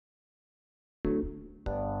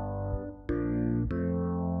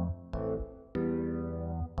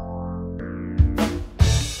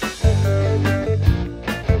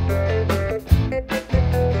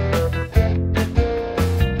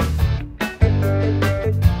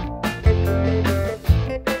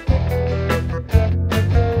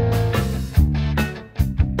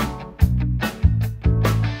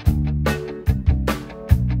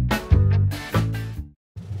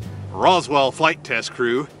Roswell Flight Test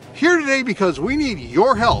Crew, here today because we need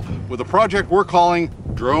your help with a project we're calling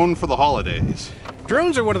Drone for the Holidays.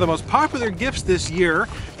 Drones are one of the most popular gifts this year,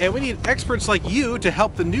 and we need experts like you to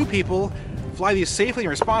help the new people fly these safely and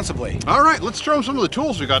responsibly. All right, let's show them some of the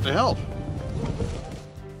tools we got to help.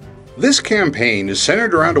 This campaign is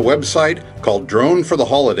centered around a website called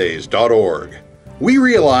dronefortheholidays.org. We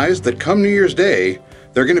realized that come New Year's Day,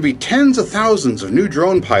 there are going to be tens of thousands of new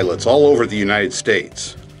drone pilots all over the United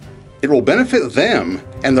States. It will benefit them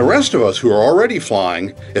and the rest of us who are already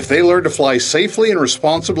flying if they learn to fly safely and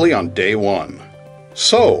responsibly on day one.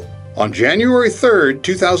 So, on January 3rd,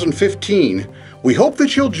 2015, we hope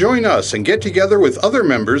that you'll join us and get together with other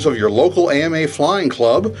members of your local AMA Flying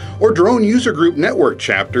Club or Drone User Group Network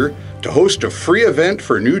chapter to host a free event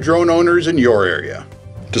for new drone owners in your area.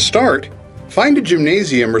 To start, find a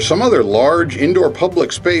gymnasium or some other large indoor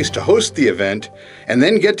public space to host the event, and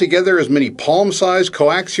then get together as many palm-sized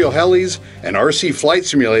coaxial helis and RC flight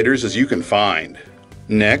simulators as you can find.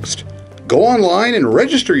 Next, go online and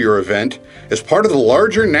register your event as part of the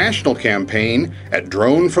larger national campaign at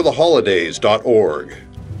dronefortheholidays.org.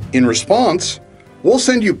 In response, we'll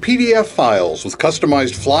send you PDF files with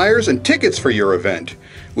customized flyers and tickets for your event,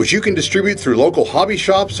 which you can distribute through local hobby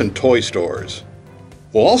shops and toy stores.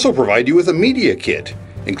 We'll also provide you with a media kit,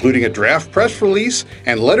 including a draft press release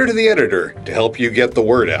and letter to the editor to help you get the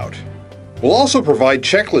word out. We'll also provide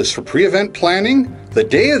checklists for pre-event planning, the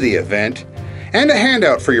day of the event, and a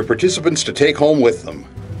handout for your participants to take home with them.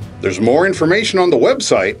 There's more information on the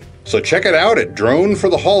website, so check it out at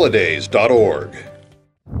dronefortheholidays.org.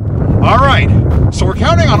 All right, so we're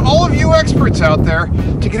counting on all of you experts out there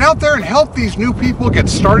to get out there and help these new people get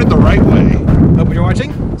started the right way. Hope you're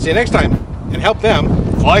watching. See you next time, and help them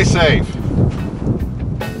fly safe.